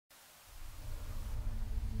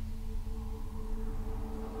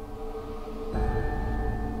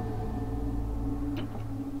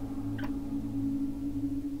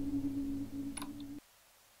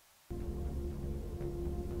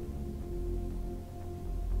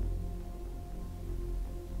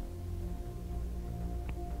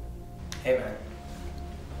Hey man.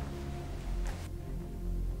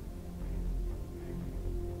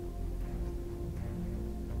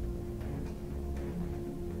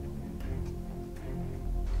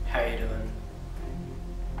 How you doing?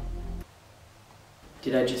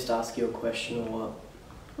 Did I just ask you a question or what?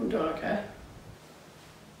 I'm doing okay.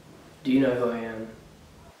 Do you know who I am?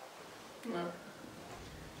 No.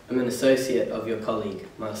 I'm an associate of your colleague,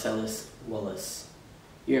 Marcellus Wallace.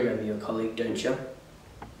 You remember your colleague, don't you?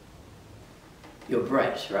 You're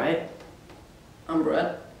Brett, right? I'm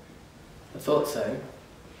Brett. I thought so.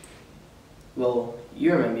 Well,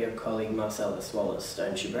 you remember your colleague Marcellus Wallace,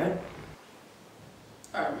 don't you, Brett?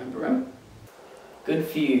 I remember him. Good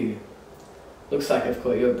for you. Looks like I've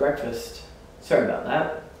caught you at breakfast. Sorry about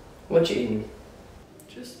that. What you eating?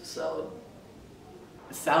 Just a salad.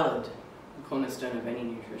 A salad. The cornerstone of any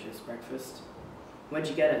nutritious breakfast. Where'd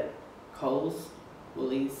you get it? Coles?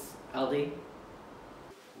 Woolies? Aldi?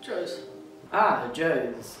 Joe's. Ah,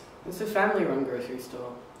 Joe's. It's a family-run grocery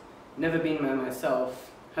store. Never been there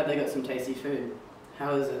myself. Heard they got some tasty food.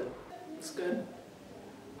 How is it? It's good.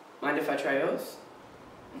 Mind if I try yours?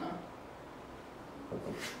 No.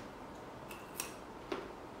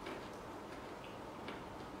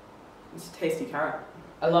 It's a tasty carrot.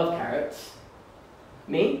 I love carrots.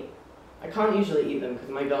 Me? I can't usually eat them because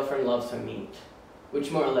my girlfriend loves her meat,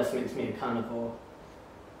 which more or less makes me a carnivore.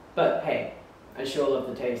 But hey, I sure love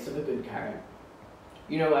the taste of a good carrot.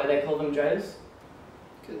 You know why they call them Joe's?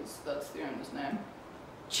 Because that's the owner's name.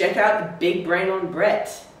 Check out the big brain on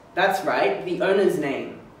Brett. That's right, the owner's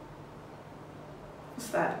name. What's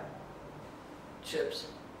that? Chips.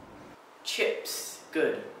 Chips.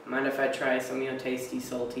 Good. Mind if I try some of your tasty,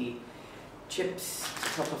 salty chips to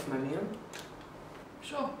top off my meal?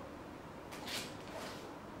 Sure.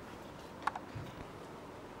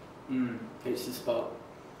 It's the spot.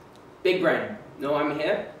 Big brain. Know I'm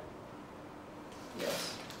here?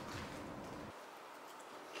 Yes.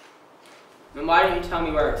 Then why don't you tell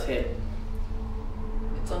me where it's hid?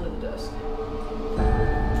 It's under the desk.